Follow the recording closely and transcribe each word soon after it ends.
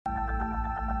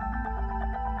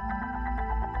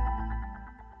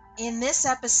In this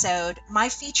episode, my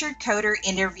featured coder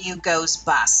interview goes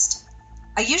bust.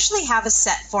 I usually have a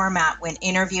set format when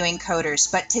interviewing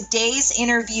coders, but today's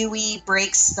interviewee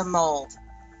breaks the mold.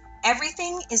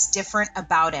 Everything is different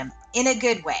about him, in a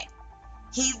good way.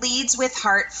 He leads with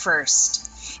heart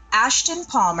first. Ashton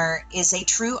Palmer is a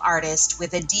true artist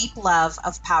with a deep love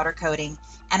of powder coating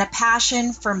and a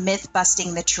passion for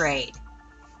myth-busting the trade.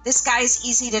 This guy's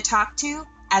easy to talk to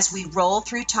as we roll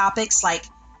through topics like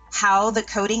how the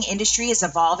coating industry is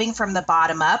evolving from the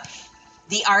bottom up,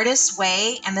 the artist's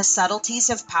way and the subtleties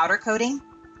of powder coating,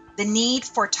 the need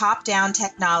for top-down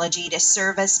technology to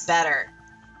serve us better,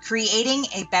 creating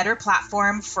a better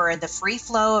platform for the free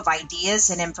flow of ideas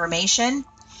and information,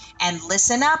 and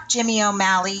listen up, Jimmy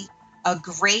O'Malley, a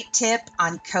great tip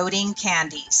on coating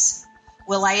candies.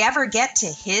 Will I ever get to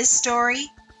his story?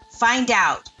 Find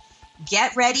out.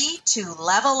 Get ready to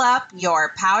level up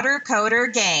your powder coater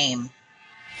game.